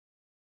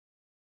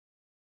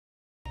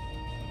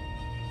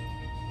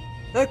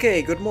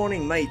Okay, good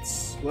morning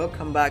mates,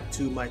 welcome back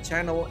to my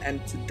channel, and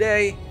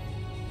today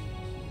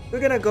we're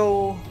gonna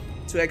go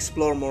to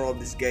explore more of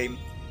this game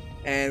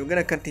and we're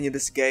gonna continue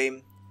this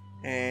game,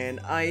 and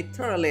I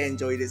thoroughly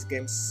enjoy this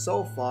game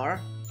so far,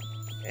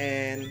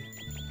 and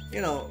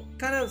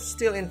kind of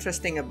still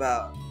interesting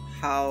about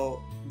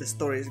how the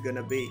story is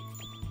gonna be.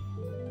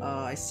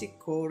 I see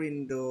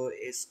Corindo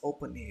is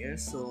open here,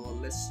 so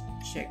let's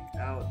check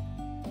out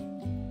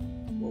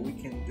what we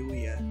can do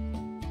here.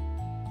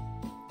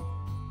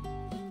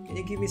 Can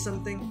you give me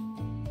something?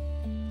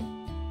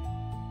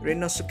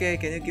 Rinosuke,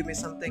 can you give me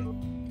something?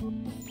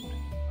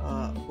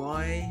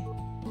 Buy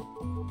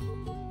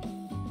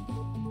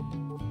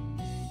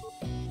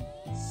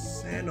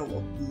Sand of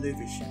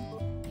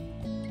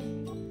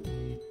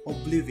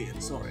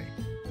Oblivion, sorry.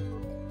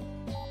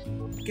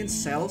 You can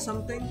sell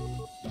something?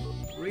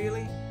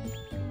 Really?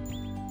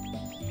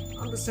 I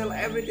want to sell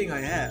everything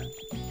I have.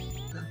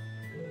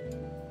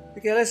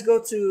 Okay, let's go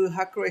to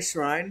Hakure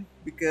Shrine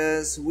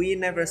because we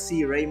never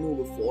see Reimu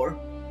before.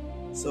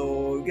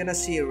 So we're gonna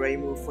see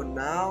Reimu for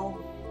now.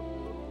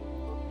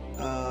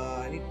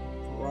 I need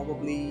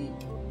probably...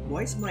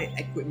 Why is my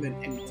equipment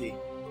empty?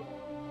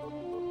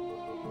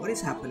 What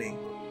is happening?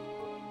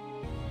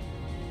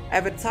 I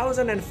have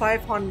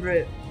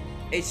 1,500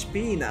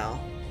 HP now,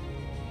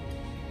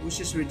 which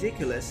is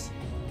ridiculous.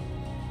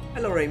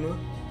 Hello Reimu.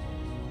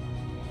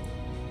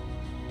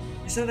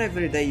 It's not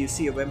every day you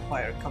see a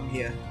vampire come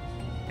here.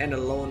 And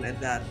alone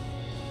at that.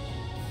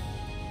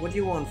 What do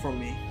you want from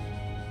me?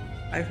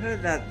 I've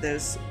heard that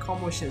there's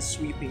commotion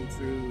sweeping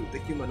through the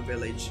human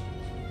village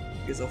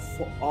because of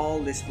all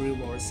these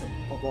rumors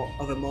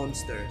of a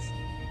monsters.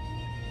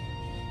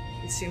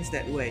 It seems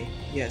that way,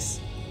 yes.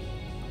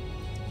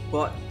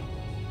 But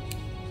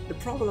the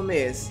problem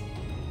is,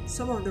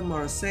 some of them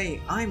are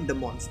saying I'm the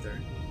monster.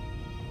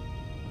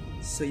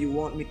 So you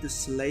want me to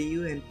slay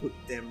you and put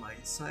their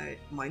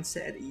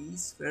mindset at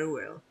ease? Very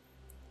well.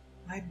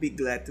 I'd be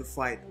glad to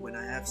fight when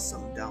I have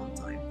some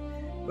downtime,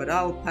 but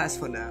I'll pass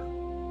for now.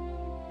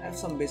 I have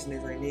some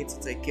business I need to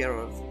take care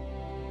of.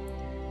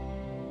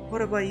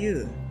 What about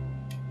you?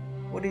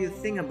 What do you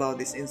think about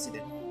this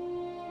incident?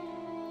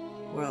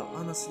 Well,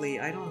 honestly,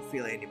 I don't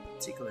feel any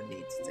particular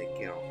need to take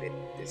care of it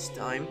this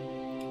time.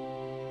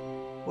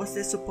 What's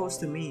this supposed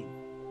to mean?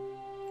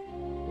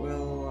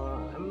 Well,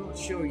 I'm not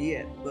sure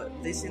yet, but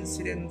this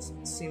incident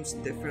seems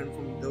different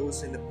from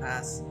those in the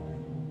past.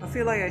 I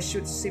feel like I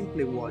should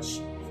simply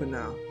watch for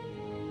now.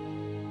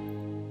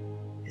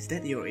 Is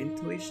that your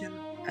intuition?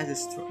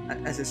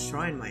 As a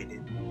shrine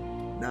maiden?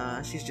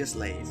 Nah, she's just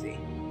lazy.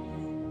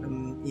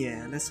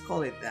 Yeah, let's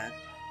call it that.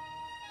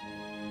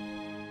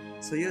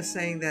 So you're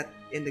saying that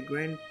in the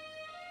grand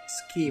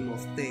scheme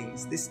of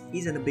things, this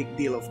isn't a big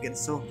deal of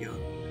Gensokyo.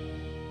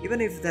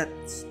 Even if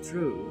that's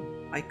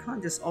true, I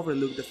can't just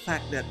overlook the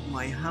fact that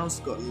my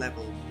house got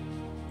leveled.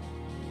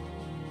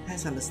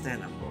 That's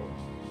understandable.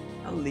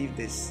 I'll leave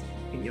this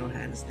in your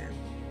hands then.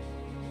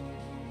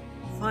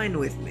 Fine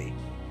with me.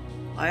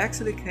 I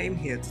actually came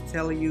here to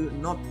tell you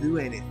not to do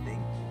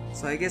anything,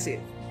 so I guess it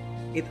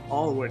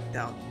all worked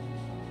out.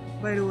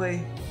 By the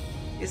way,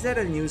 is that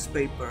a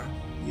newspaper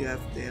you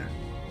have there?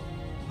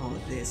 Oh,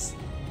 this.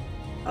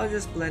 I was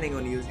just planning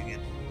on using it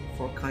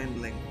for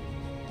kindling.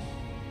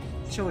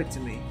 Show it to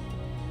me.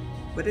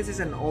 But this is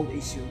an old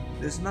issue.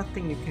 There's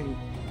nothing you can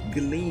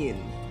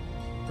glean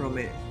from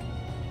it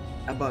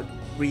about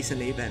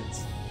recent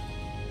events.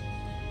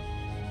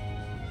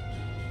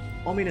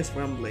 Ominous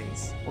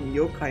rumblings on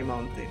Yokai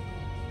Mountain.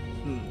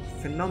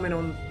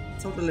 Phenomenon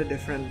totally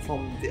different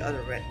from the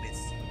other red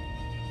mists.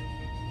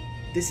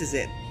 This is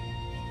it.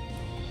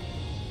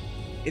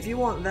 If you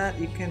want that,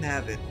 you can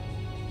have it.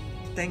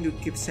 Tengu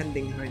keeps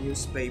sending her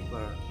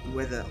newspaper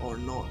whether or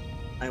not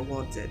I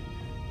want it.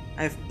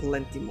 I have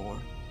plenty more.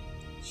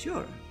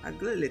 Sure, I'll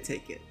gladly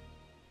take it.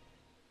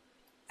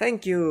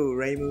 Thank you,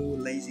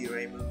 Reimu, lazy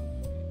Reimu.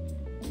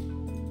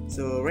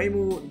 So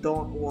Reimu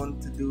don't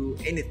want to do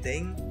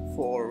anything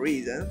for a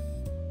reason.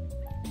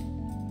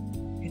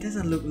 It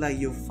doesn't look like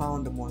you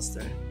found the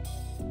monster.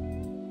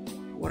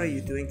 What are you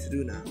doing to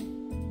do now?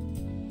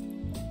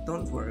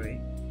 Don't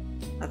worry.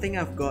 I think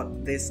I've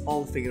got this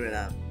all figured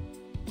out.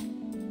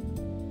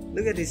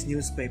 Look at this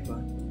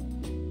newspaper.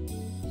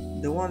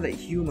 The one that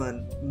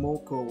human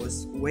Moko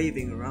was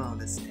waving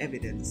around as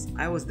evidence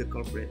I was the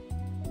culprit.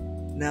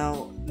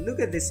 Now look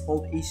at this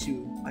old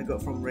issue I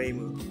got from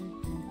Reimu.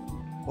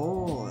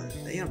 Oh,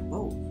 they are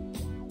both.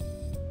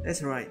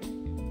 That's right.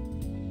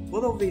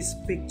 Both of these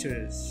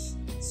pictures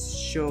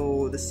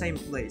show the same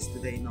place, do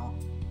they not?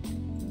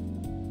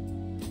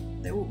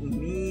 That would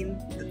mean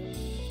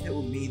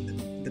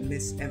the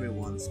mist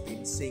everyone's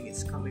been seeing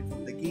is coming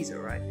from the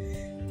geyser, right?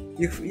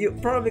 You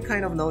probably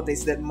kind of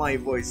noticed that my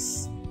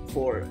voice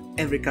for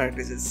every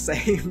character is the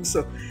same,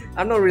 so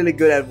I'm not really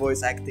good at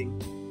voice acting,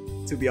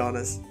 to be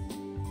honest.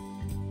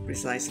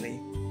 Precisely.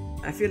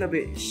 I feel a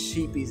bit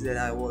sheepish that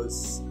I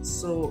was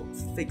so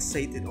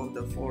fixated on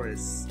the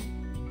forests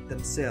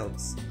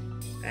themselves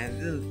and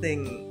didn't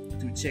think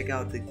to check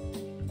out the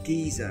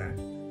geyser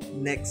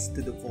next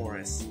to the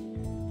forest.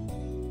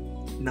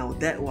 Now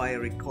that's why I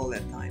recall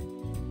that time.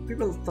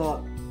 People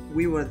thought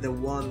we were the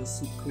ones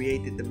who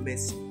created the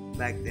mist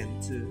back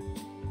then too.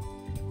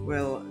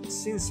 Well,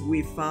 since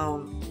we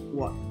found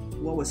what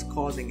was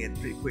causing it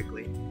pretty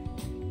quickly,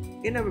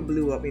 it never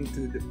blew up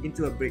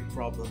into a big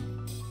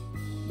problem.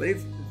 But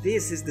if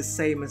this is the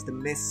same as the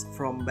mist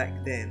from back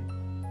then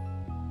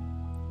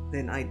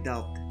I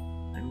doubt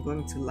I'm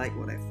going to like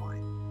what I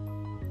find.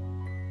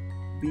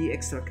 Be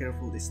extra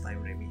careful this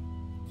time, Remy.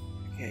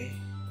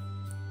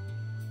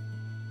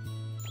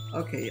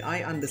 Okay,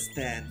 I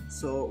understand.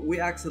 So we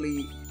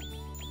actually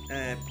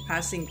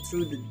passing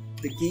through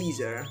the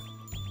geyser.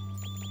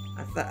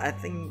 I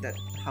think that's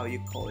how you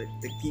call it,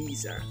 the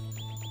geyser.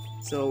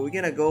 So we're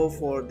gonna go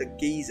for the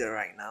geyser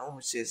right now,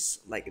 which is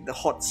like the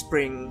hot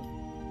spring,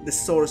 the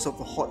source of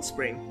a hot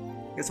spring.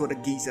 That's what a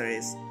geyser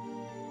is.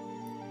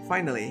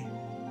 Finally,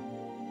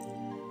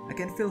 I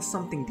can feel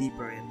something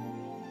deeper in.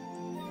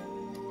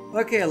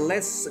 Okay,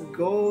 let's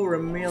go,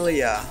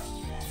 Remelia.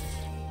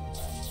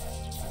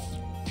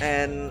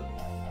 And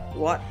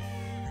what?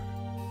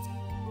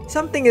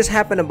 Something has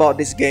happened about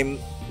this game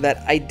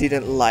that I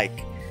didn't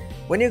like.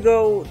 When you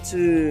go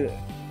to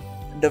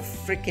the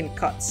freaking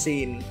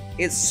cutscene,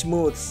 it's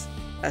smooth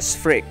as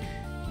frick.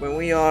 When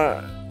we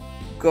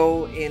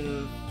go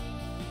in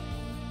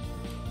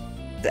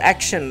the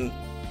action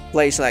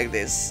place like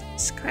this,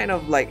 it's kind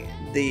of like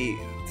the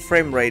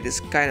frame rate is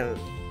kind of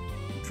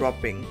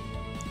dropping.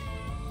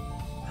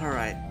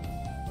 Alright,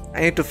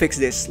 I need to fix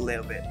this a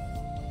little bit.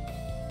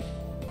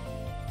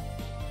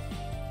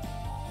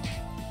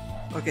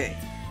 Okay,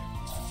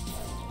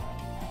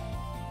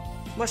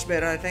 much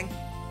better, I think.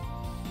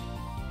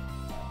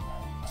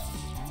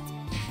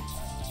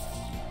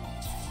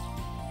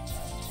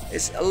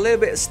 It's a little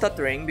bit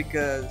stuttering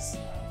because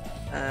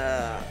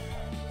I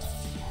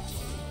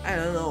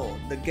don't know,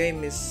 the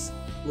game is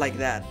like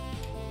that.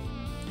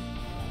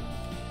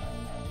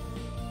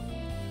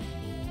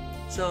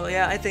 So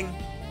yeah, I think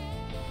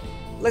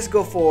let's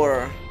go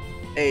for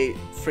a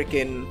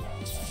freaking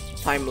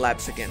time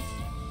lapse again.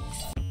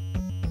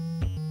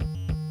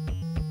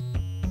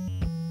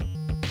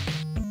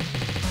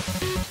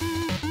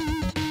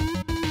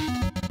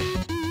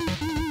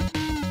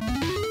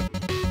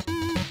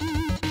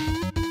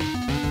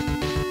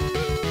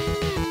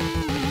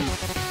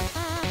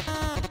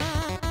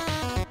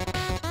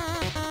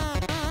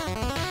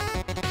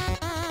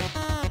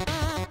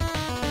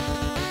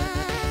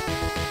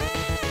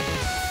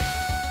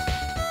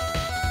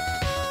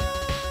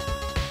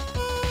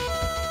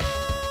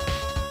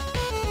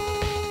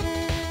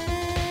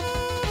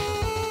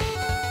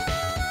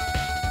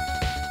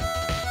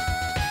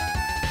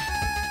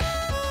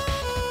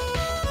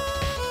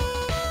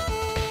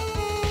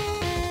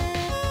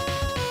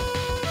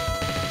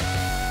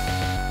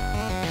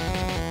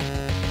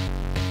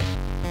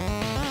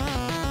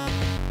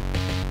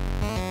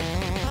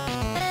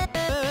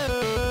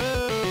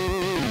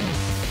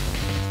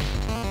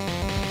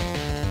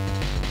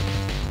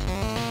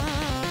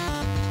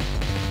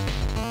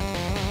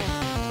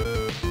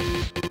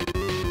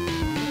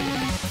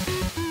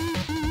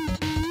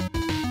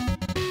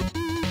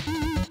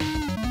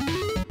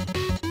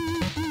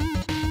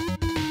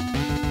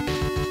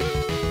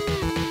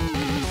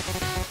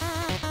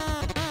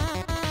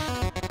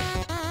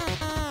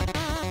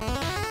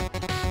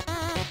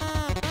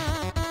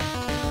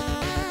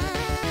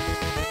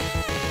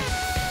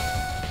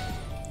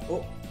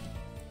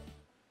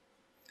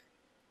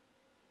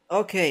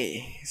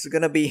 Okay, it's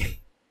gonna be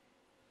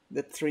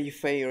the three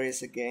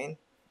fairies again.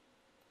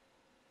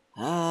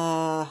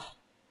 They're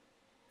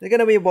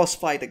gonna be a boss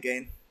fight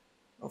again,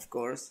 of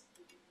course.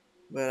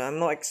 But I'm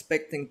not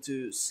expecting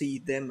to see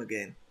them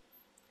again.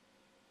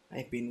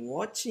 I've been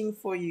waiting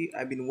for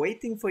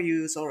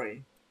you,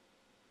 sorry.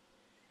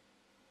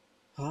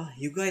 Huh?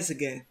 You guys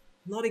again?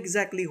 Not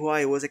exactly who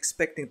I was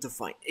expecting to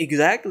find.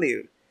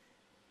 Exactly,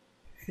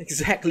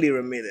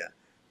 Remelia.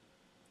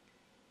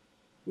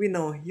 We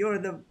know you're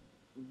the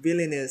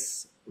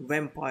villainous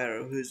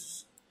vampire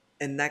who's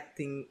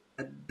enacting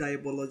a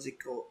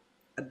diabolical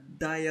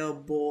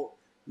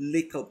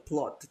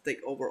plot to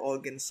take over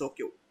Organ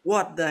Sokyo.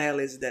 What the hell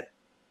is that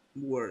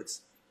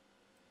words?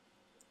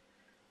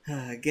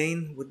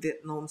 Again with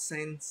that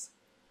nonsense.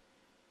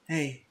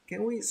 Hey,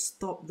 can we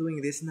stop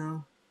doing this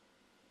now?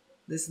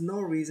 There's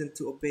no reason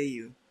to obey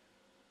you.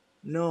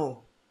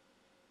 No.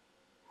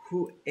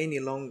 Who any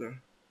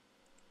longer?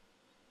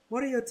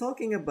 What are you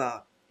talking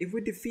about? If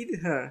we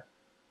defeated her,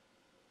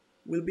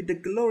 we'll be the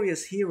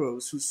glorious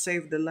heroes who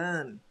saved the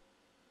land.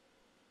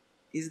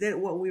 Is that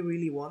what we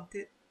really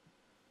wanted?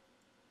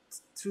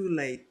 It's too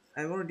late.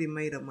 I've already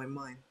made up my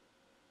mind.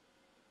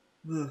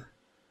 Ugh.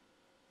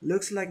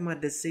 Looks like my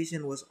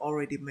decision was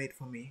already made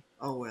for me.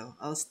 Oh well,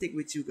 I'll stick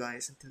with you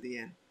guys until the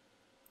end.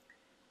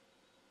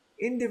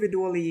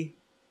 Individually,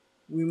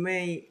 we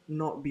may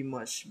not be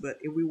much, but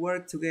if we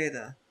work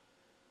together,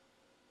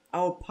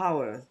 our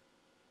power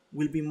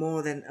will be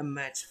more than a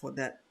match for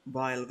that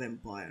vile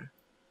vampire.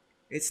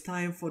 It's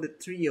time for the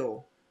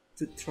trio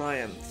to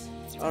triumph.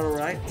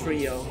 Alright,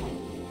 trio.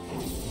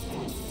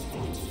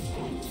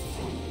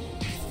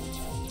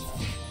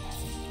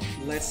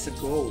 Let's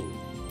go.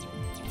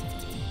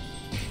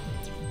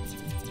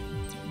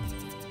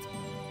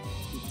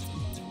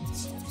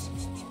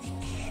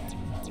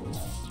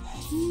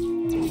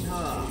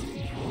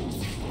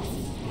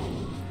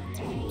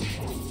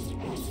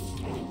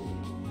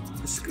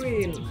 The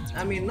screen,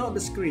 I mean not the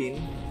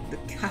screen, the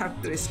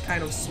character is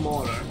kind of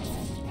smaller.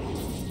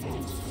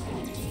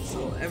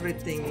 So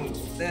everything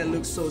there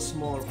looks so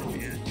small from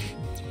here.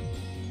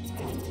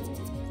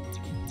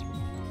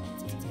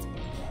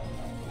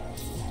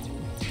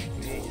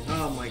 Okay.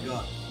 Oh my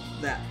god,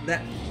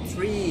 that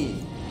tree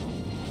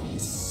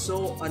is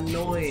so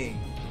annoying.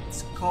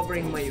 It's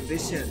covering my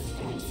vision.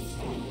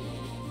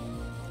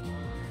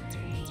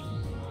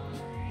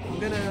 I'm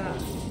gonna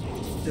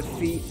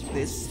defeat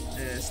this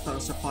Star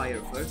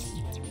Sapphire first.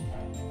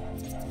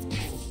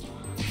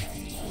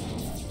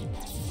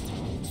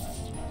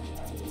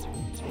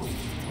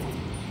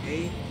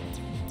 Okay,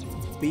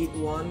 beat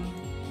one.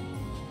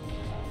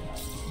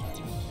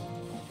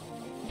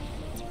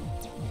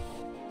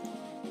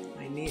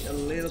 I need a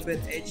little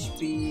bit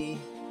HP.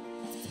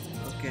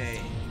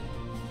 Okay.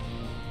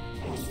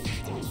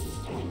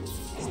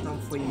 It's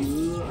time for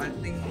you. I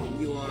think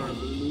you are a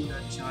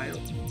Luna child.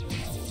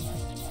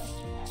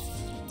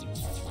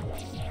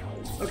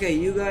 Okay,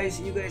 you guys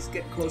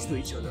get close to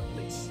each other,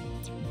 please.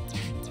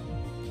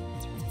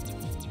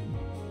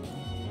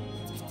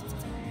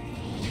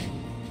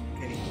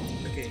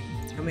 Okay,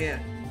 come here.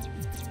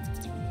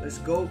 Let's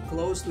go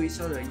close to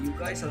each other. You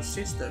guys are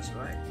sisters,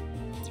 right?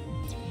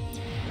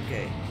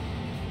 Okay.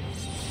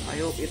 I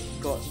hope it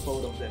got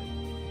both of them.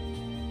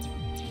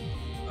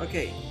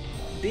 Okay,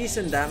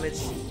 decent damage,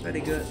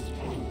 very good.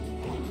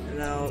 And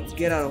now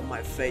get out of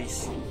my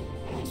face.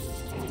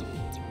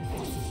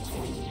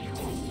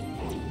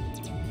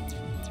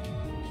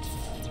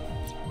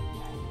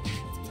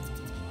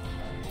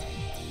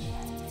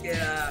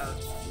 Yeah.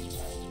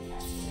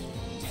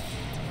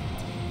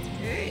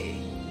 Okay.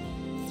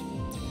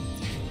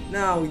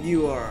 Now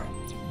you are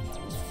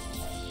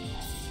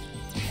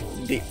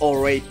the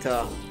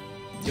orator,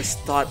 the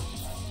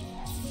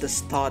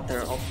starter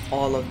of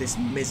all of this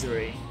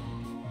misery.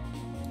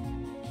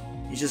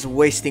 You're just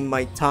wasting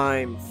my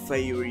time,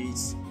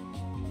 fairies.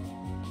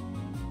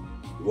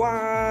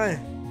 Why?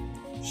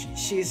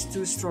 She is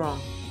too strong.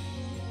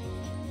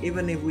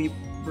 Even if we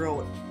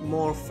brought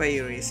more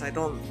fairies, I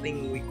don't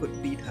think we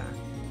could beat her.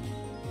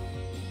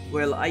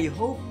 Well, I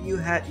hope you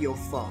had your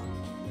fun,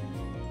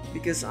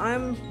 because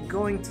I'm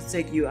going to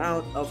take you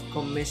out of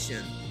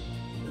commission.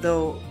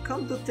 Though,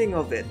 come to think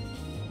of it,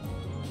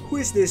 who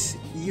is this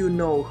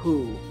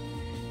you-know-who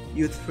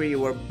you three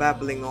were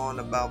babbling on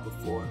about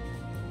before?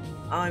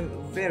 I'm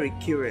very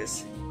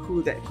curious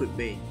who that could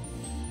be.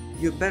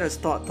 You better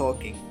start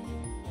talking.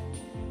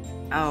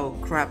 Oh,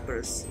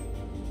 crappers.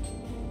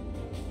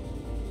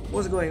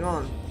 What's going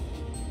on?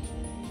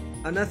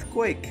 An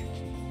earthquake?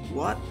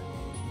 What?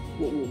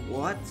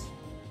 What?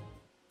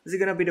 Is it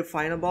gonna be the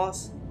final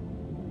boss?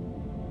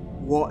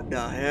 What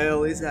the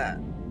hell is that?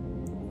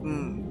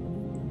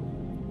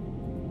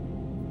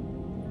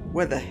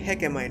 Where the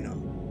heck am I now?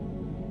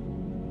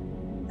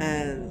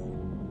 And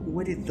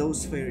where did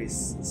those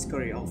fairies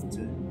scurry off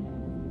to?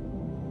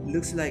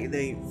 Looks like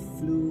they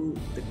flew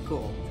the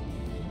court.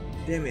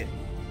 Damn it.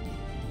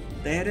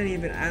 They hadn't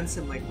even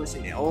answered my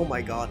question yet. Oh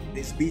my god,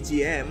 this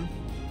BGM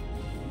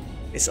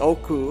is all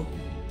cool.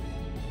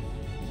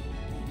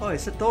 Oh,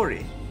 it's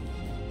Satori.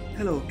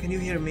 Hello, can you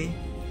hear me?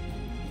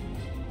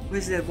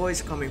 Where's that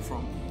voice coming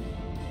from?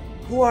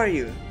 Who are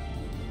you?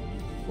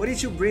 Why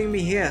did you bring me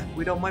here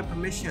without my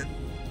permission?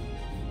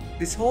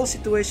 This whole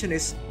situation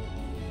is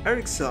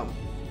irksome.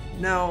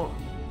 Now,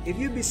 if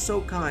you'd be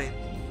so kind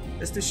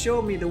as to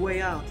show me the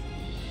way out.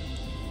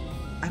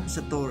 I'm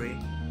Satori,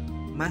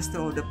 Master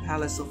of the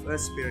Palace of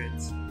Earth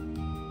Spirits.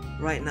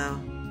 Right now,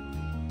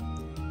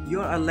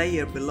 you're a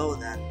layer below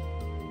that.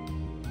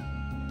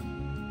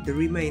 The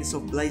remains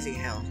of blazing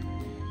hell.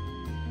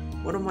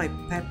 One of my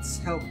pets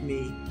helped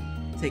me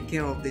take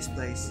care of this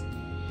place.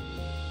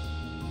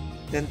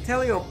 Then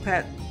tell your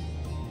pet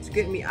to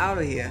get me out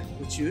of here,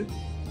 would you?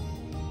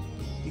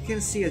 You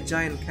can see a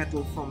giant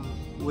kettle from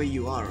where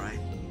you are, right?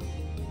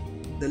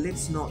 The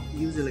lid's not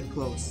usually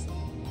closed,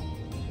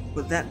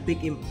 but that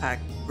big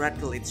impact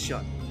rattled it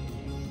shut,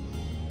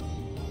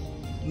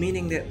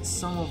 meaning that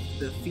some of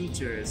the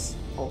features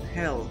of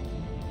hell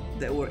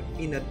that were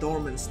in a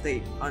dormant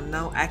state are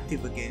now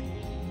active again.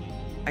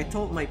 I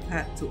told my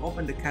pet to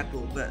open the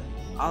kettle, but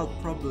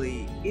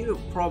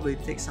it'll probably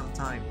take some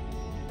time.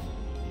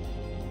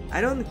 I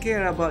don't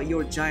care about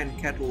your giant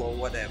kettle or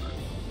whatever.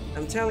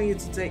 I'm telling you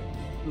to take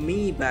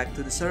me back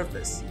to the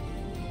surface.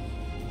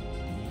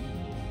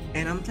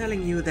 And I'm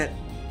telling you that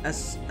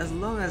as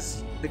long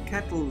as the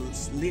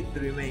kettle's lid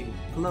remains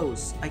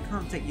closed, I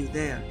can't take you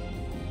there.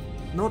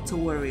 Not to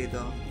worry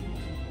though,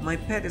 my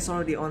pet is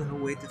already on her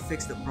way to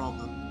fix the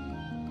problem.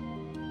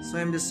 So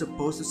I'm just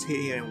supposed to sit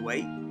here and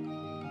wait?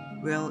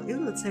 Well, it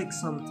will take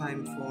some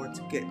time for her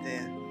to get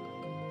there.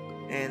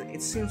 And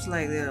it seems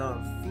like there are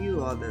a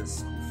few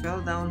others who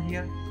fell down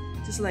here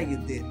just like you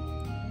did.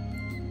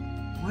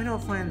 Why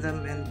not find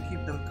them and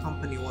keep them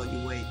company while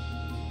you wait?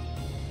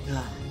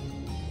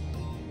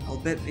 I'll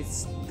bet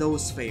it's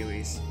those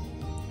fairies.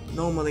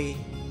 Normally,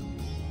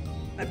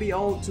 I'd be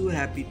all too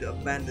happy to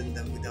abandon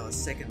them without a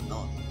second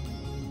thought,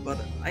 but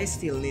I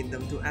still need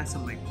them to answer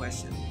my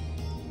question.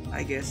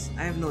 I guess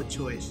I have no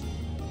choice,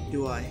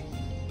 do I?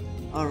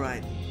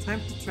 Alright,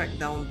 time to track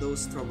down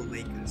those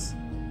troublemakers.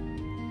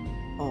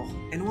 Oh,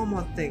 and one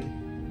more thing.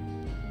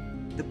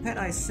 The pet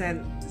I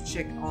sent to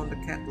check on the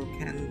cattle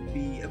can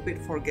be a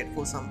bit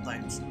forgetful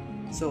sometimes,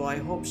 so I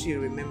hope she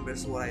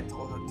remembers what I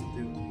told her to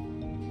do.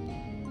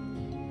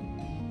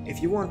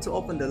 If you want to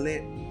open the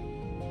lid,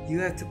 you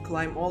have to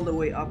climb all the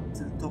way up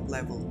to the top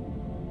level.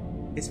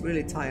 It's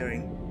really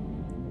tiring.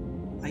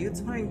 Are you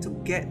trying to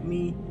get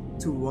me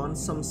to run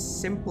some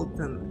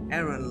simpleton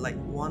errand like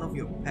one of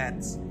your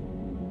pets?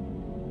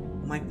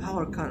 My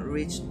power can't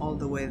reach all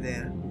the way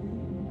there,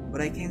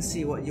 but I can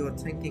see what you are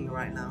thinking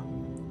right now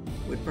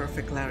with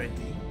perfect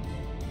clarity.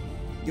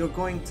 You're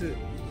going to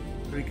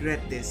regret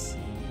this.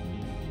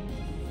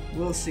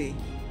 We'll see,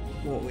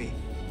 won't we?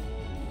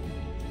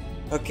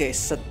 Okay,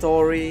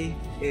 Satori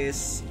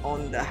is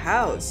on the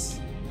house,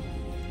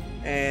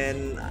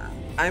 and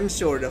I'm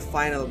sure the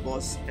final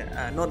boss,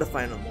 not the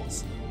final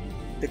boss,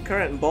 the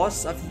current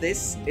boss of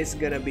this is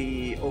gonna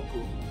be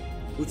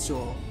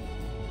Utsuho.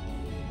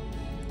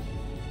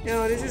 You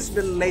know, this is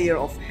the layer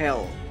of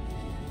hell,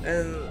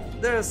 and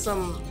there's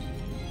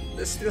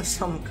still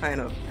some kind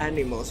of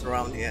animals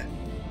around here.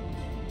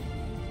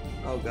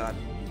 Oh god.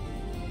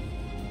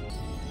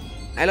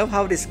 I love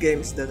how this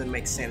game doesn't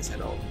make sense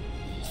at all.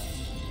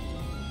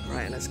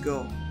 Right, let's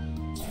go.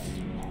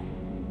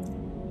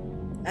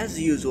 As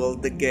usual,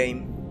 the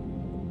game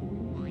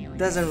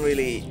doesn't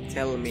really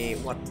tell me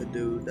what to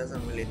do,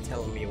 doesn't really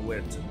tell me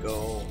where to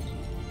go.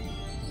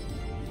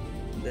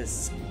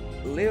 That's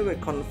a little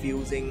bit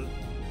confusing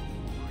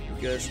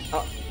because,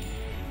 oh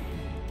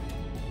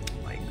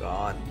my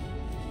god.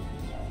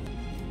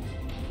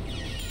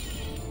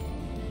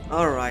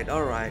 Alright,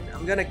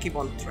 I'm gonna keep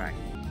on track.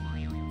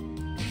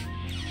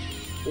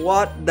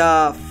 What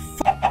the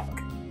fuck?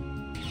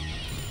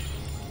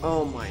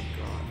 Oh my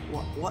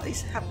god, what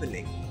is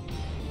happening?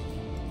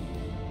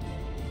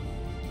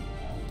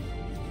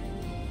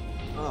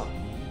 Oh,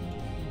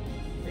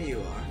 there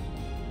you are.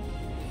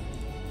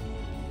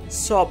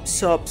 Sob.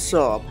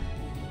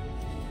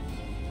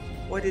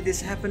 Why did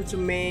this happen to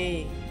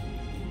me?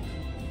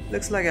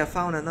 Looks like I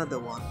found another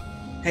one.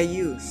 Hey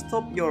you,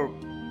 stop your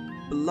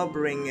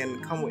blubbering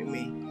and come with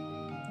me.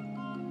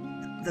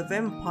 The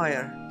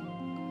vampire.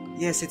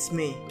 Yes, it's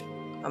me.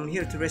 I'm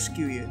here to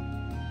rescue you.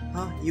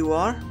 Huh? You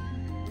are?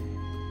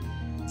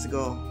 Let's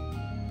go.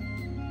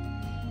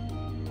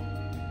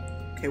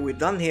 Okay, we're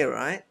done here,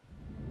 right?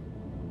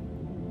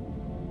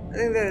 I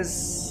think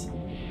there's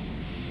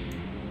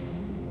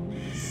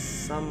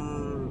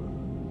some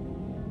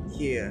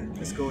here.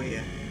 Let's go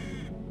here.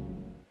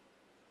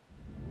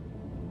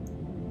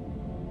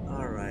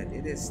 Alright,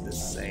 it is the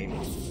same.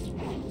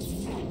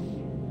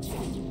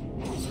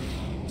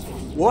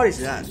 What is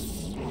that?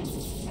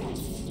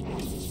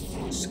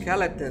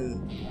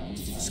 Skeleton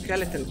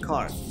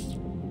card.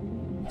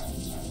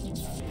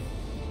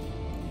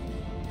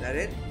 That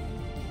it?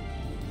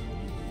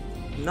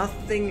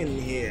 Nothing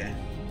in here.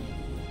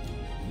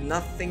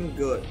 Nothing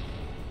good.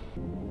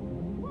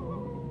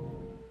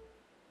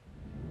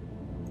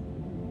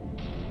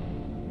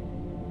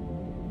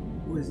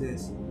 Who is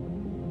this?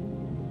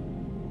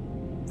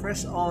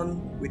 Press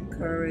on with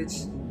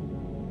courage.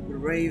 The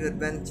brave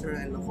adventure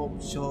and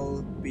hope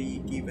shall be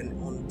given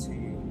unto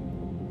you.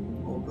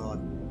 Oh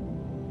god.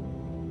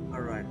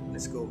 Alright,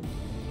 let's go.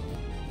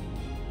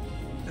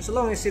 As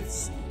long as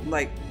it's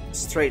like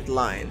straight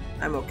line,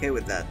 I'm okay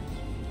with that.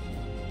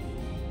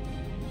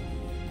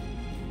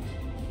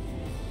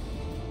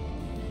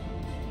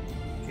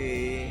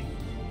 Okay.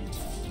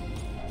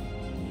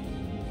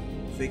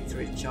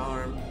 Victory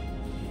charm.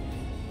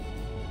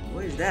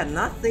 What is that?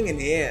 Nothing in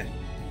here.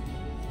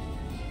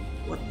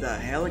 What the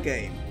hell,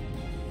 game?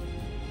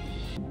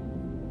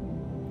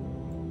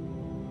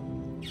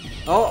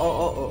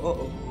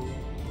 Oh.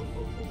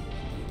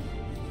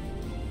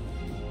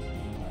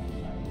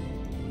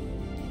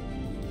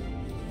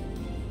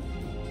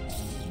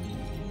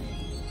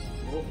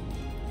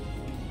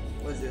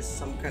 What is this?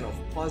 Some kind of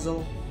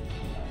puzzle?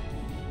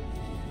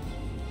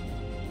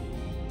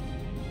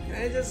 Can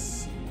I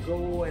just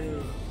go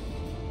and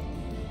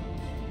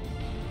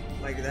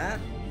like that?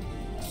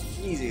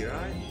 Easy,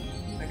 right?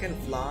 I can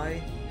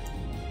fly.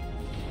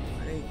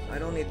 I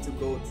don't need to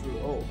go through.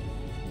 Oh,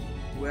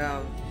 we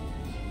have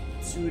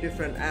 2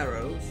 different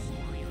arrows.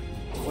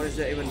 What does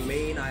that even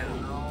mean? I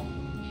don't know.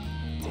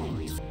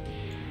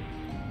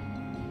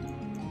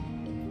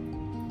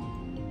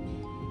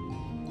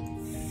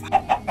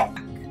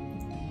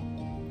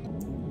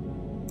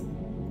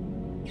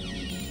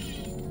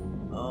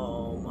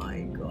 Oh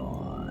my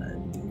god.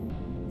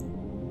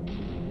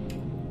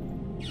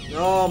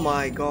 Oh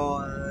my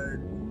god.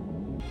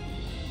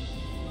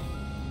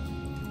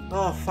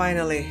 Oh,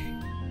 finally.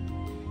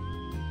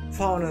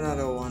 Found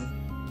another one.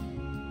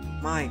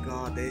 My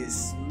god,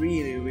 this is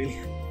really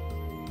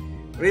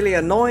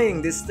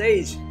annoying. This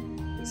stage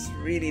is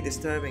really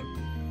disturbing.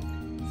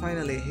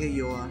 Finally, here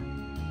you are.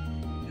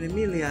 And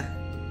Emilia,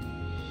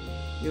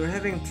 you're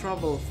having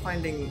trouble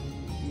finding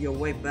your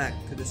way back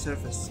to the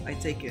surface, I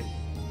take it.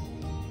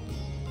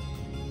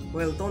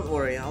 Well, don't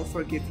worry, I'll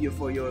forgive you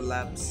for your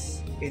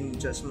lapse in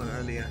judgment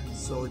earlier,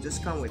 so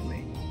just come with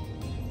me.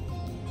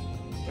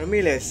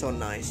 Emilia is so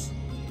nice.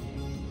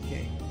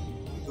 Okay,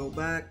 go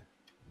back.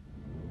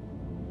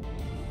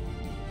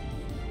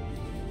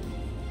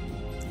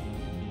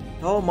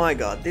 Oh my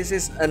god, this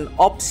is an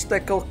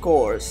obstacle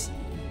course.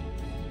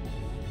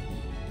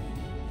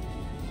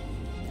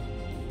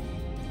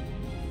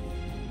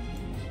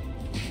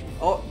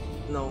 Oh,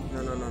 no,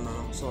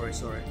 sorry.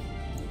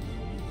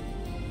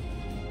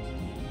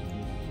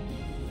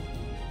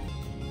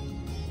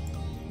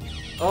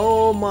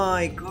 Oh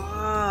my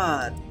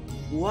god,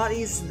 what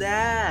is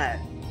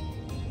that?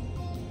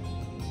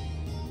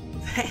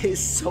 That is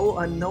so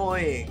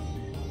annoying.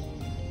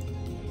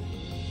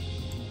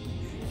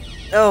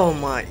 Oh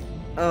my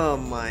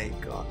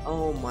god.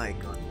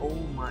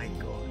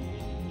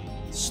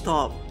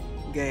 Stop,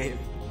 game.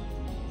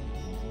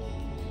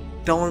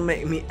 Don't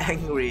make me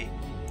angry.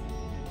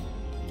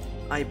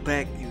 I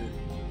beg you.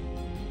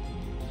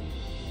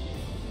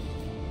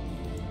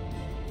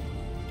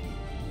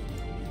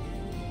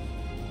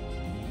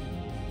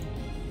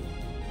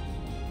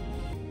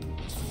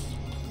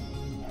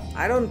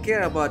 I don't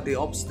care about the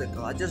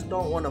obstacle, I just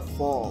don't want to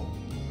fall.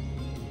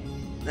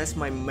 That's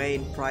my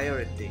main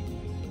priority.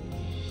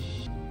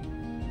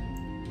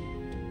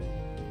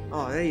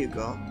 Oh, there you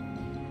go.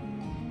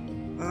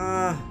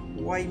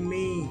 Why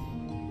me?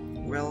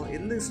 Well,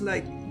 it looks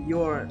like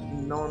you're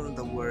none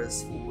the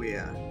worse for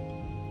wear.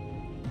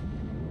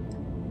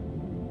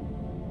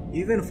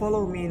 You even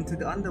follow me into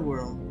the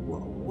underworld.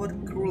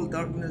 What cruel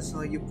darkness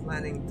are you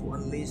planning to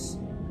unleash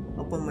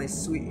upon my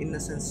sweet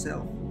innocent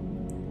self?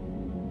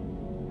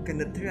 Can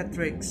the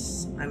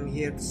theatrics, I'm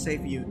here to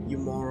save you, you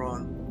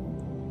moron.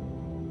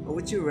 Or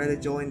would you rather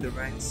join the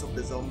ranks of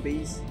the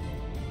zombies?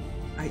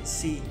 I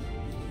see.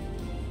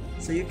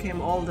 So you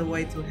came all the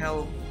way to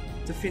hell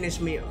to finish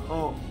me.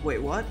 Oh,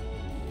 wait, what?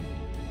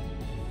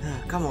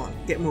 Come on,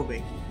 get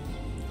moving.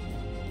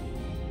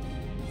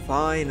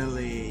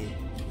 Finally.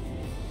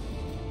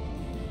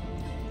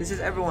 This is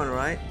everyone,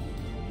 right?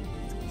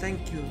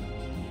 Thank you.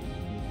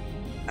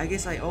 I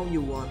guess I owe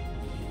you one.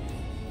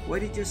 Why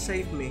did you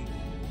save me?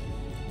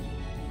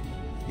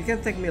 You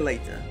can thank me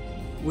later.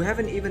 We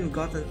haven't even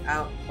gotten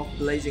out of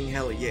blazing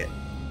hell yet.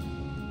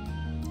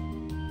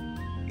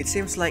 It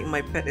seems like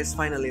my pet is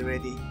finally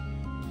ready.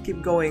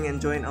 Keep going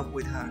and join up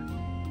with her.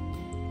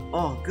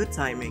 Oh, good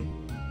timing.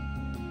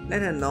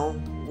 Let her know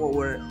what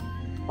we're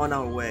on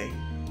our way.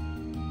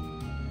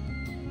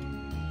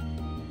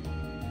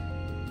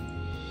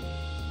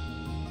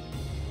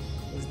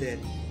 What's that?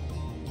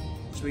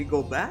 Should we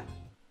go back?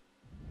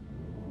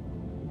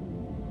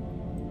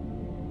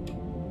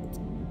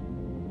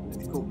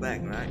 Let's go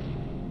back, right?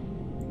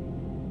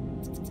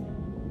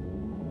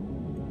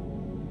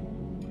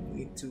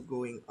 Need to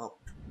going up.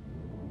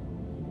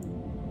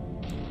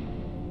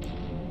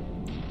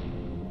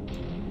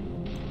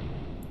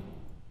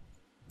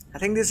 I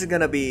think this is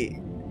gonna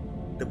be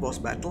the boss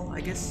battle, I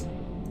guess.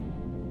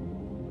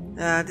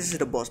 This is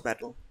the boss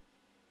battle.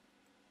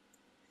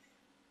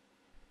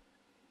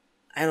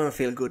 I don't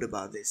feel good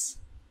about this.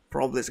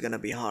 Probably it's gonna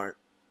be hard.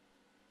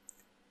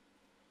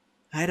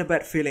 I had a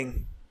bad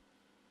feeling.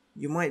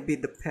 You might be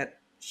the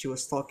pet she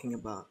was talking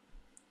about.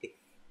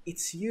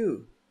 It's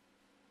you.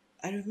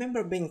 I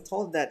remember being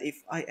told that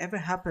if I ever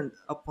happened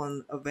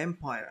upon a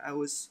vampire, I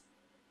was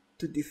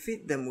to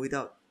defeat them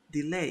without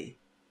delay.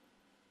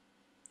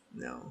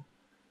 No.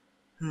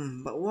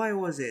 But why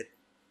was it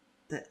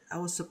that I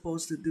was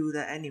supposed to do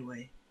that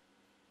anyway?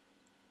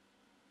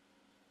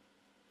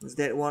 Was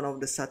that one of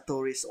the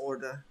Satori's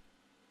order?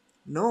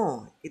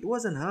 No, it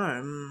wasn't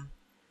her.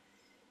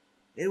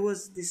 It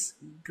was this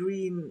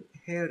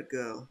green-haired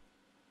girl.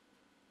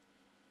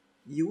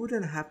 You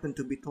wouldn't happen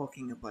to be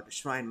talking about the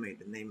shrine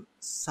maiden named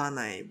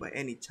Sanae by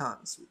any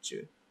chance, would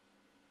you?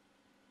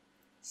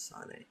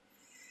 Sanae.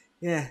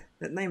 Yeah,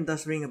 that name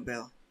does ring a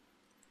bell.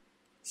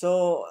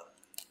 So,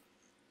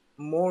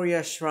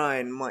 Moria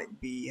Shrine might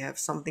have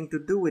something to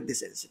do with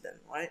this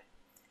incident, right?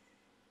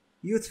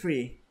 You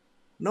three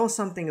know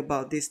something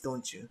about this,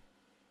 don't you?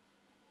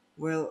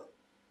 Well,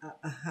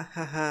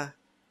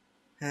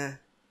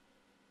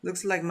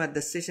 looks like my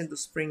decision to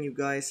spring you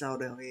guys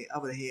out of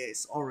here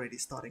is already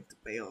starting to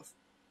pay off.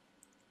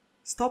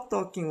 Stop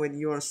talking when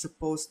you are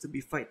supposed to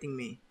be fighting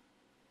me.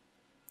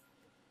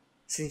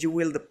 Since you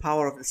wield the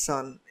power of the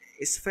sun,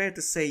 it's fair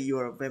to say you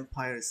are a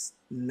vampire's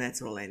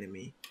natural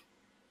enemy.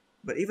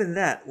 But even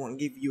that won't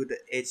give you the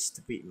edge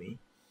to beat me.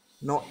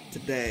 Not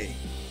today.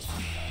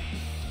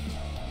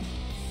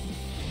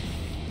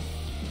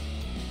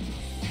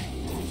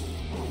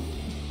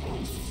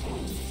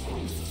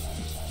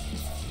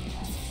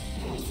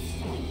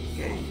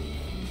 Okay.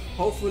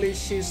 Hopefully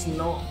she's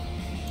not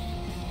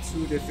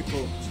too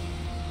difficult.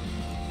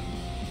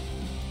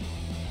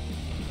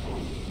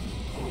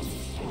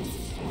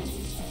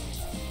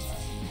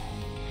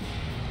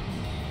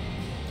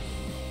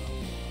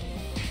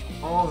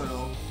 Oh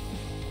no.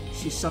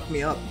 She sucked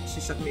me up.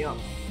 She sucked me up.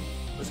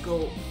 Let's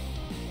go.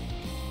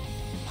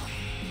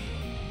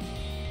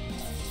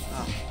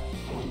 Ah,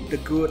 the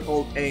good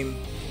old aim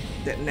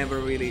that never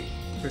really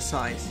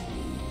precise.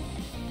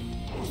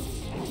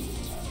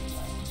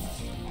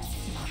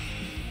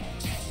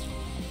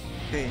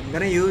 Okay, I'm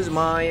gonna use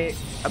my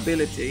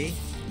ability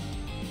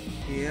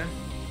here.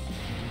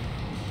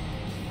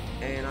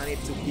 And I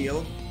need to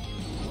heal.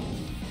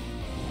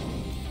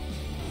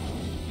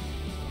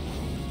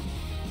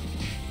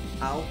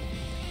 Ow.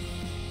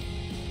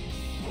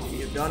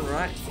 You're done,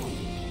 right?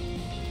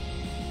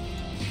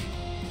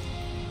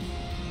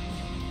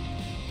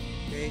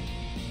 Okay.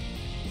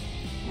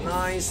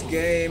 Nice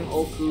game,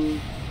 Oku.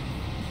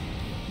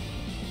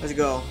 Let's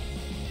go.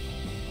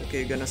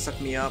 Okay, you're gonna suck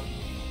me up.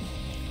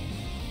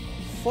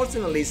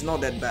 Fortunately, it's not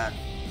that bad.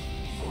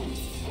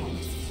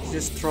 It's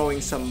just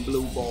throwing some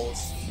blue balls,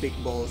 big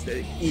balls that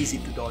are easy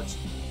to dodge.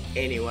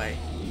 Anyway.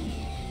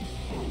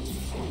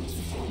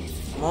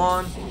 Come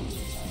on.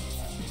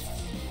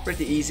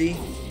 Pretty easy.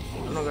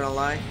 I'm not gonna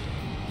lie.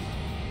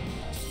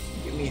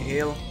 Give me a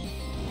heal.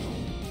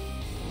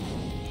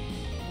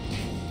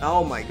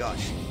 Oh my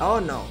gosh. Oh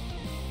no.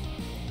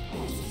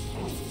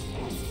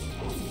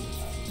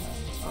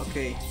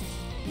 Okay.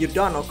 You're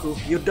done, Oku.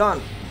 You're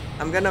done.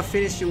 I'm gonna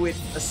finish you with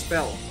a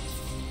spell.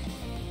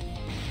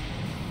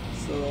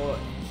 So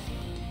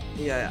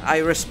yeah, I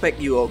respect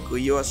you, Oku.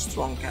 You're a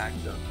strong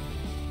character.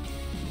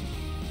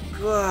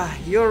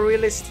 You're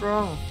really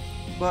strong.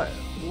 But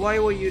why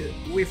were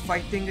we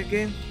fighting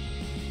again?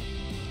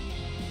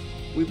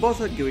 We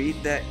both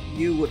agreed that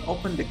you would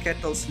open the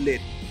kettle's lid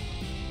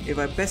if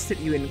I bested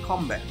you in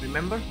combat,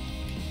 remember?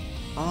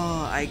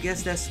 Oh, I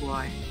guess that's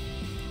why.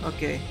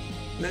 Okay,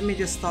 let me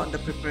just start the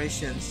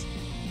preparations.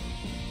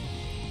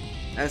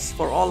 As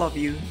for all of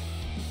you,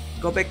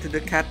 go back to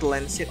the kettle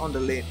and sit on the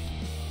lid.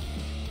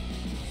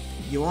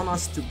 You want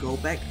us to go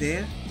back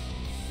there?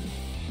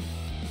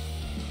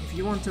 If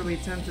you want to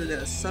return to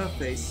the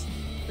surface,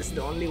 that's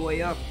the only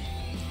way up.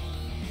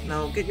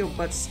 Now get your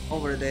butts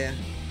over there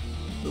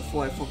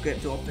before I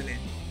forget to open it.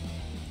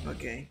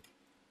 Okay.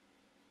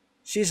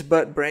 She's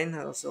butt brain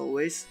as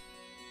always.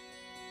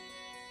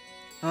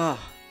 Ah.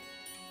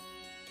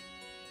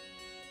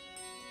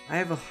 I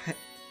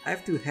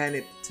have to hand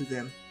it to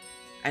them.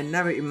 I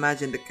never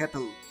imagined the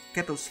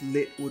kettle's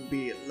lid would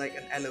be like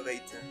an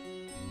elevator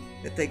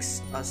that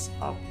takes us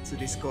up to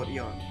this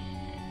courtyard.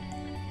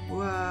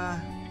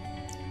 Wow.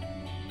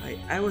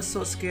 I was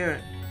so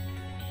scared.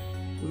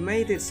 We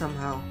made it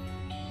somehow.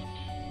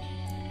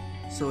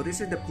 So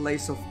this is the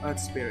place of Earth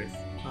Spirit,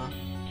 huh?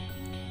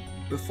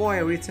 Before I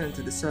return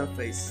to the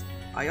surface,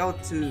 I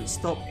ought to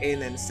stop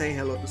in and say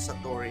hello to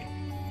Satori.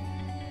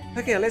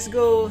 Okay, let's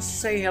go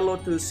say hello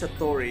to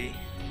Satori.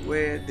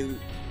 Where do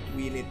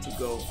we need to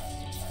go?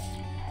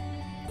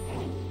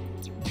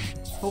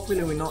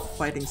 Hopefully we're not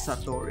fighting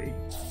Satori.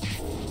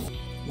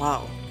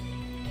 Wow.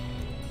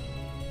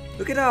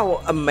 Look at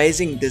how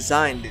amazing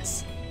design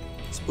this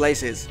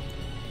place is.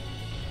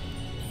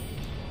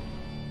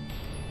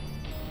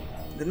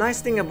 The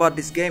nice thing about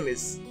this game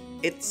is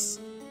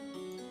it's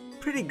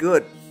pretty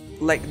good,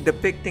 like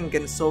depicting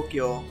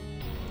Gensokyo,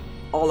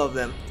 all of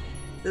them.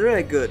 They're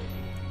really good.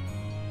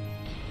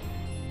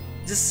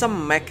 Just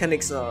some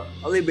mechanics are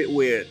a little bit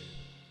weird.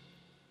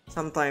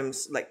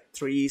 Sometimes like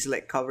trees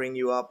like covering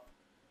you up.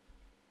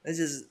 That's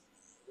just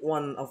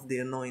one of the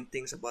annoying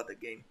things about the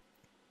game.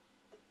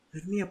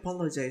 Let me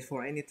apologize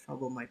for any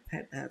trouble my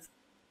pet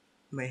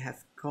may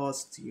have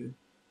caused you.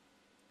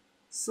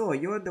 So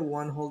you're the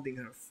one holding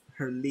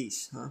her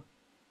leash, huh?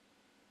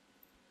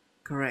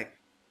 Correct.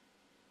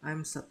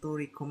 I'm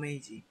Satori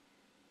Komeiji,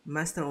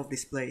 master of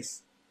this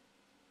place.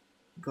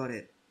 Got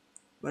it.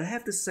 But I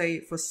have to say,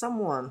 for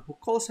someone who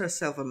calls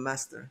herself a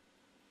master,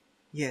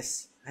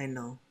 yes, I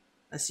know,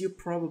 as you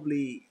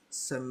probably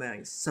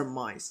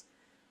surmise,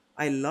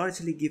 I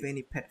largely give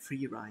any pet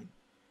free ride,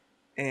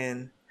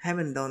 and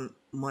haven't done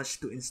much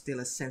to instill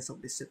a sense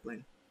of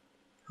discipline.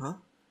 Huh?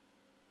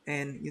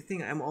 And you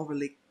think I'm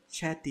overly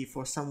chatty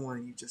for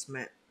someone you just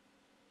met?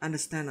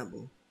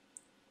 Understandable.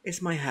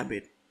 It's my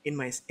habit, in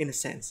a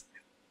sense.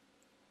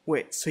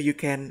 Wait, so you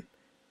can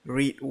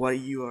read what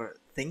you are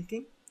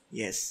thinking?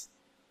 Yes.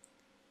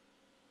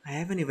 I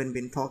haven't even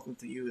been talking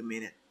to you a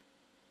minute,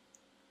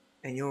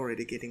 and you're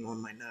already getting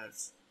on my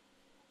nerves.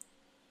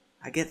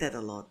 I get that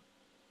a lot.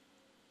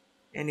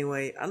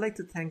 Anyway, I'd like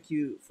to thank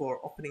you for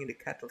opening the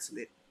kettle's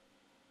lid.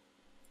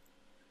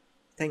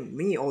 Thank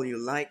me all you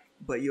like,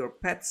 but your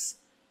pet's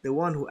the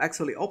one who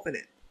actually opened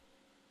it.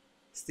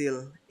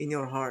 Still, in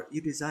your heart,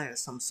 you desire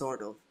some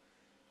sort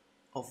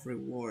of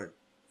reward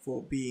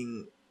for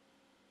being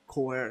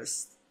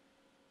coerced.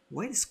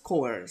 Why is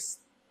coerced?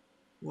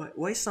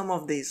 Why some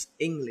of this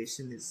English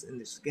in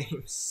this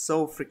game is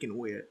so freaking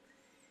weird?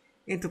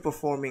 Into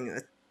performing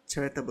a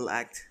charitable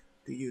act,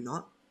 do you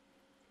not?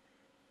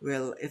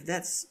 Well, if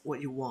that's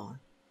what you want,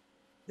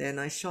 then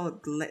I shall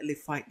gladly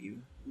fight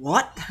you.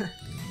 What?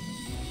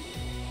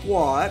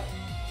 What?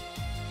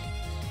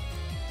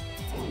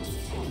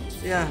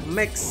 Yeah,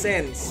 makes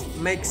sense.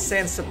 Makes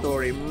sense,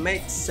 Satori.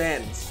 Makes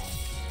sense.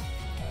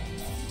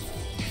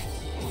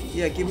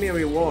 Yeah, give me a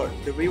reward.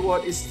 The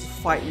reward is to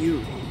fight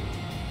you.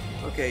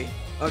 Okay.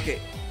 Okay.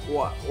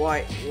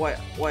 Why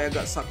I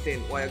got sucked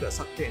in? Why I got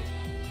sucked in?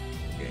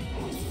 Okay.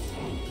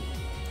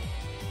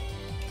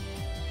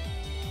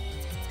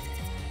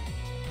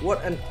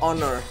 What an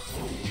honor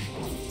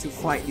to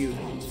fight you.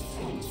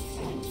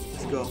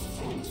 Let's go.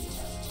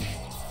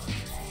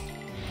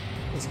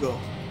 Let's go.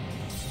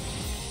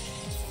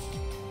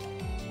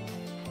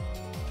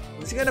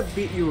 I'm just gonna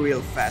beat you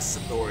real fast,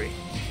 Satori.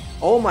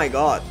 Oh my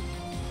god.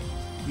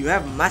 You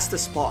have Master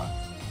Spot.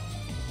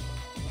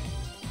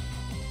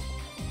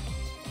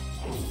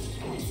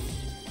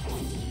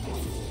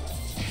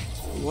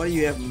 Why do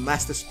you have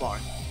Master Spot?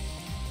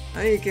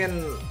 And you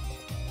can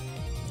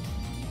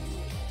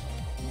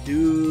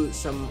do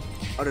some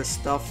other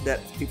stuff that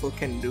people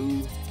can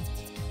do.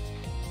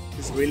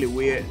 It's really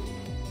weird.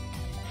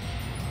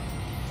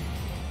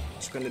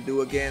 Just gonna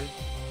do again.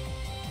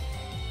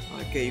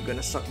 Okay, you're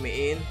gonna suck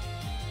me in.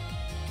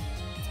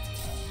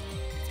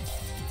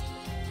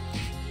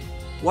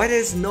 Why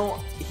there's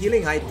no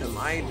healing item?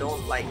 I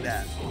don't like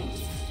that.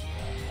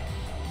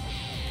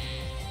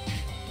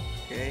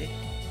 Okay.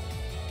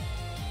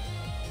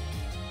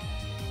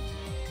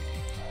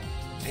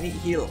 I need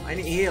heal. I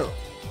need heal.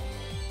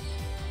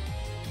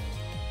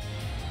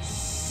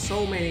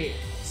 So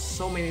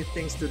many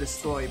things to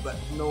destroy, but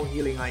no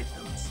healing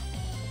items.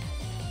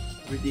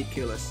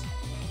 Ridiculous.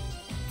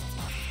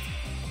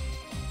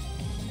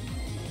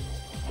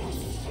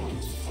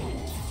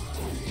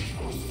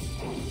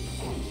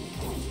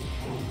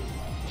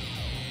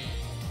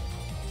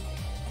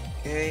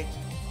 Okay.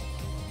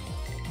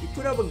 You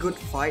put up a good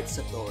fight,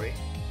 Satori.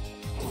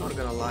 Not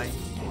gonna lie.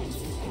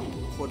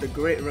 For the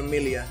great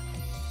Remilia.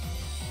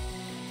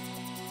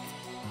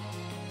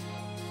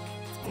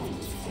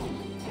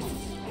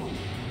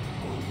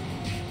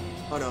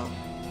 Oh no,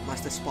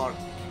 Master Spark.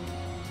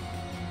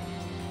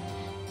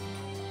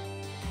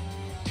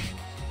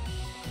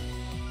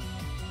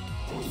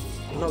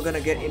 I'm not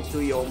gonna get into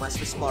your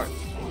Master Spark,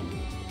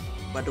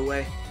 by the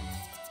way.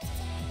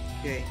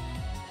 Okay.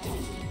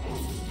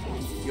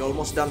 You're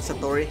almost done,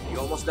 Satori.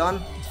 You're almost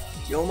done.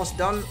 You're almost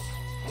done.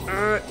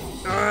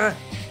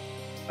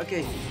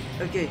 Okay,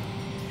 okay.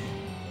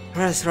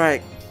 That's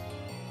right.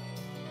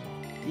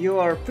 You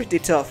are pretty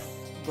tough,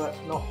 but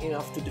not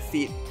enough to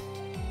defeat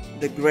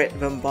the great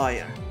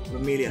vampire,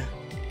 Remilia.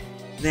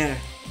 There.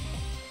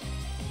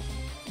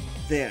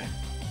 There.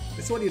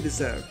 That's what you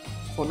deserve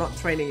for not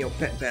training your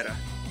pet better.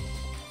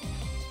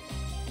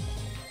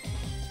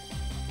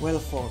 Well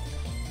fought.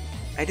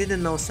 I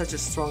didn't know such a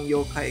strong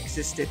yokai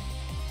existed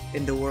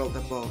in the world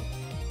above.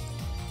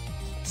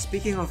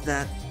 Speaking of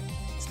that,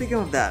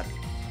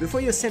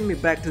 before you send me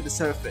back to the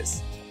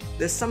surface,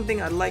 there's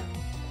something I'd like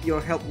your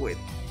help with.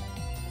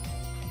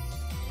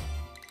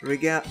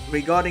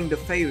 Regarding the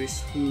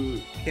fairies who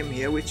came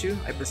here with you,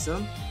 I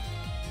presume.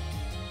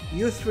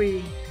 You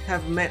three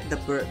have met the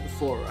bird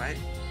before, right?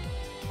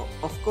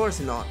 Of course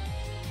not.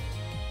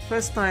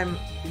 First time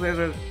you've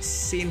ever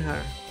seen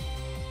her.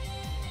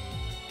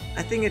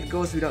 I think it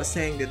goes without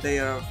saying that they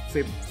are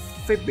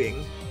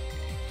fibbing.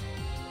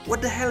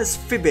 What the hell is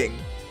fibbing?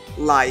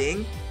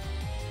 Lying?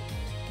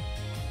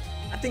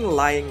 I think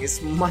lying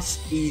is much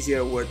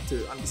easier word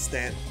to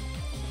understand.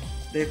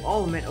 They've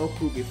all met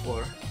Oku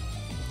before.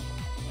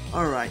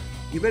 Alright,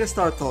 you better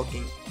start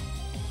talking.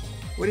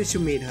 Where did you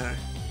meet her?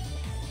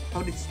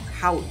 How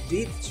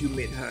did you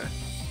meet her?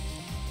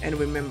 And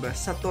remember,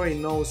 Satori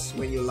knows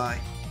when you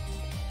lie.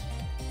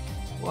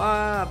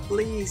 Wow,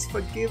 please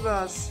forgive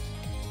us.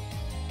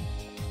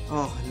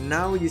 Oh,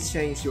 now you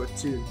changed your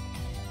tune.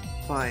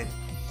 Fine.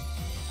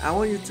 I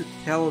want you to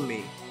tell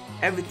me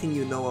everything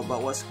you know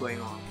about what's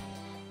going on.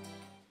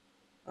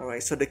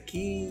 Alright, so the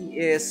key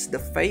is the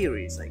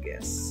fairies, I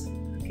guess.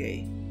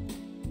 Okay.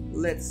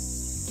 Let's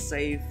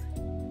save.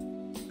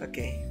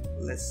 Okay,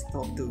 let's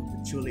talk to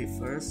Julie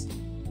first.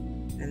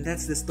 And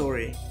that's the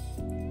story.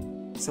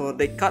 So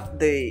they cut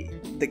the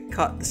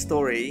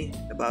story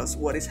about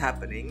what is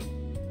happening,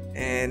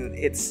 and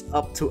it's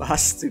up to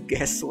us to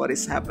guess what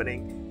is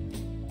happening.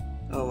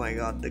 Oh my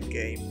god, the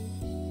game.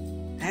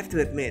 I have to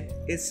admit,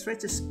 it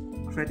stretches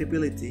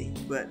credibility,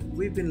 but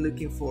we've been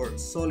looking for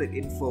solid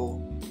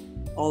info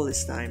all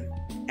this time,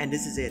 and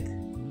this is it.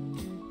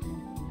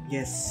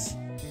 Yes,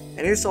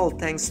 and it's all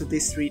thanks to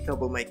these three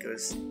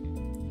troublemakers.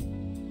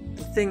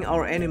 To think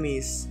our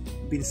enemies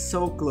been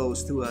so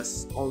close to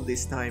us all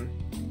this time,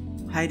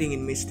 hiding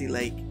in Misty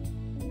Lake.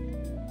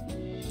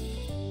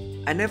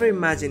 I never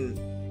imagined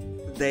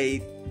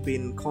they'd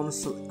been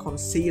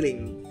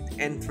concealing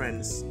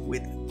entrance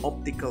with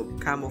optical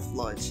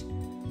camouflage.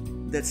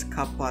 That's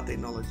Kappa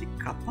technology.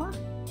 Kappa?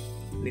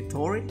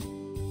 Nitori?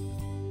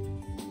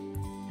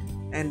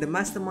 And the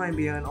mastermind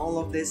behind all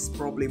of this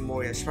probably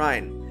Moria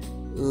Shrine.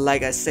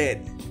 Like I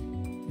said,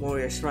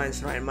 Moria Shrine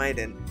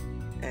Maiden,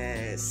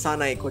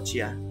 Sanai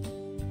Kochiya.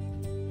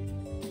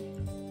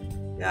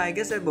 Yeah, I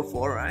guess that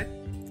before, right?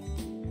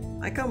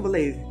 I can't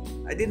believe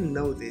I didn't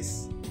know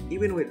this.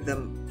 even with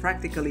them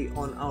practically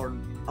on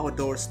our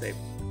doorstep.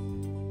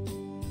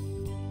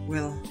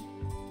 Well,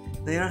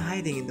 they are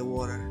hiding in the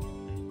water,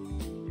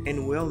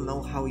 and we all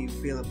know how you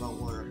feel about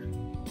water.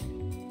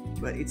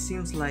 But it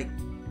seems like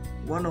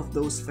one of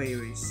those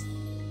fairies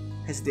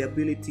has the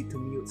ability to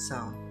mute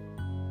sound.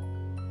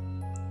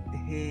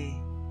 Hey.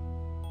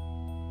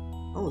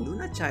 Oh,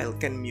 Luna Child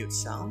can mute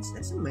sounds?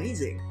 That's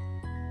amazing.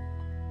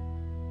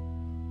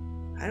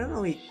 I don't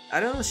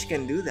know she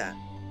can do that.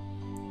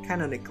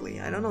 Canonically,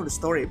 I don't know the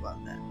story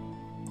about that.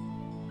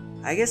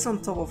 I guess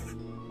on top of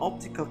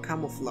optical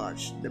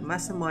camouflage, the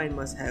mastermind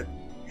must have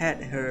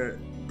had her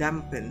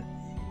dampen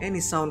any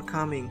sound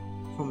coming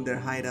from their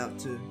hideout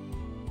too.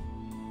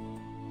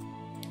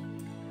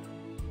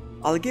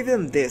 I'll give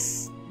them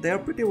this, they are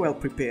pretty well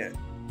prepared.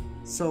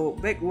 So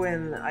back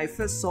when I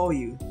first saw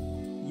you,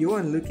 you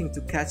weren't looking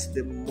to catch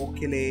the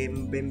Mokele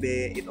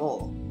Mbembe at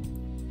all.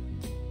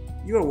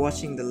 You were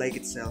watching the lake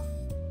itself.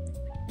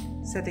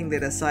 Setting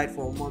that aside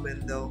for a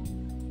moment though,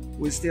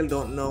 we still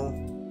don't know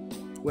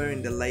where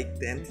in the lake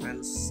the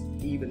entrance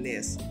even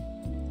is.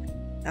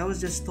 I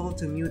was just told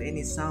to mute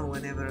any sound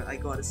whenever I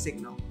got a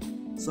signal,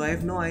 so I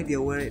have no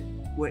idea where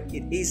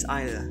it is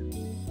either.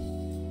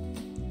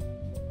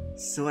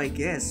 So I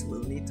guess we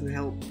need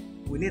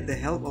the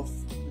help of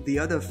the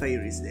other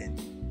fairies then.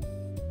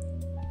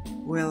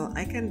 Well,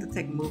 I can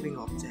detect moving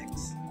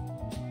objects.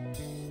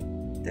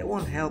 That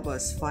won't help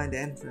us find the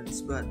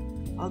entrance, but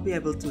I'll be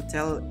able to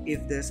tell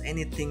if there's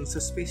anything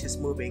suspicious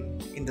moving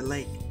in the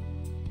lake.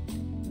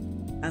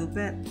 I'll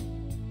bet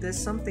there's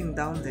something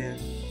down there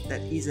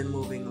that isn't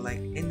moving like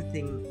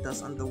anything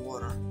does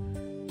underwater.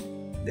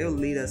 They'll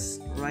lead us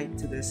right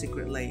to their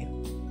secret lair.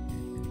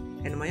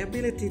 And my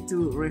ability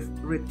to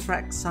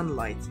retract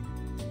sunlight.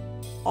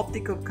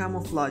 Optical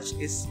camouflage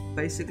is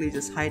basically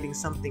just hiding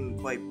something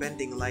by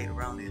bending light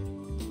around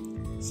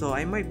it. So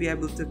I might be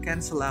able to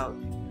cancel out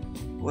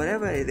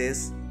whatever it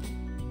is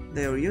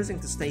they're using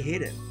to stay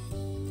hidden.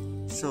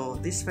 So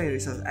these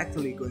fairies are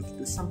actually going to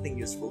do something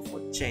useful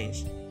for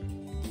change.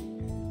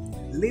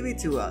 Leave it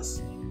to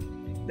us.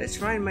 The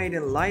Shrine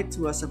Maiden lied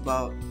to us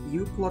about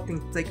you plotting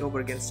to take over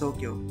against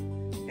Tokyo,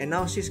 and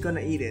now she's gonna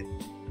eat it.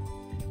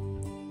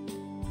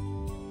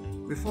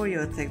 Before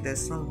you attack that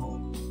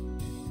stronghold,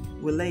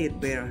 we'll lay it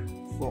bare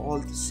for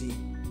all to see.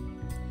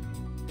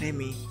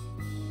 Amy,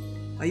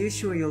 are you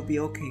sure you'll be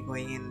okay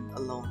going in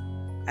alone?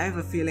 I have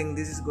a feeling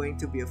this is going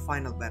to be a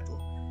final battle,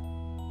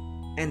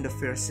 and the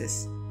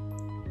fiercest.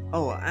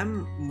 Oh,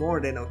 I'm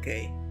more than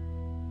okay.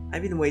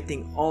 I've been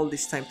waiting all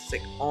this time to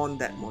take on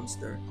that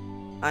monster.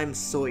 I'm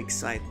so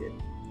excited.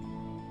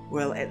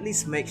 Well, at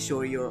least make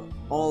sure you're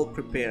all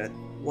prepared.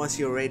 Once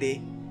you're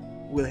ready,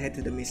 we'll head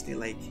to the Misty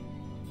Lake.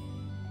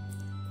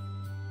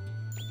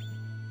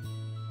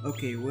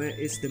 Okay, where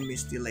is the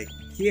Misty Lake?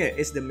 Here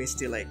is the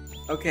Misty Lake.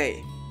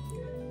 Okay,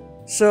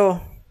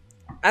 so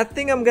I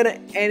think I'm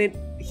gonna end it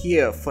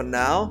here for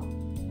now.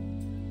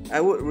 I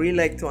would really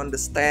like to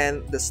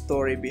understand the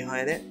story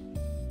behind it.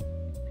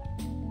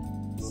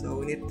 So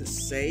we need to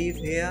save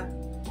here.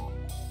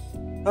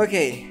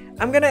 Okay,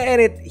 I'm gonna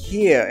end it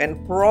here,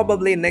 and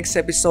probably next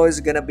episode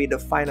is gonna be the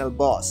final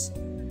boss.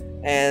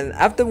 And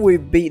after we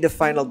beat the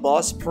final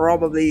boss,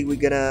 probably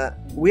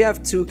we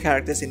have two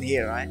characters in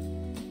here, right?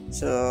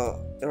 So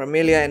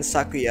Ramelia and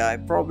Sakuya.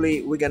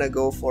 We're gonna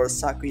go for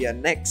Sakuya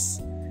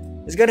next.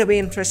 It's gonna be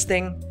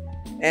interesting.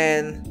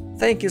 And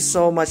thank you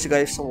so much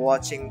guys for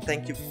watching.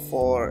 Thank you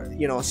for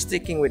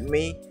sticking with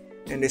me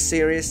in this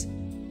series,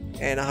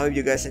 and I hope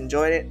you guys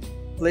enjoyed it.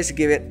 Please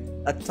give it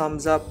a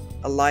thumbs up,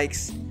 a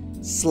likes,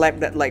 slap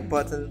that like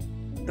button.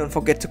 Don't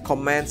forget to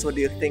comment. What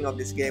do you think of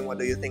this game? What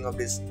do you think of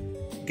this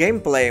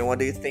gameplay? What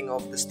do you think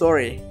of the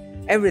story?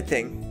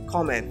 Everything,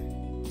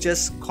 comment.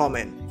 Just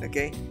comment,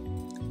 okay?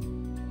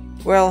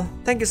 Well,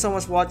 thank you so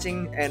much for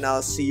watching, and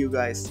I'll see you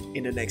guys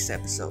in the next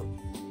episode.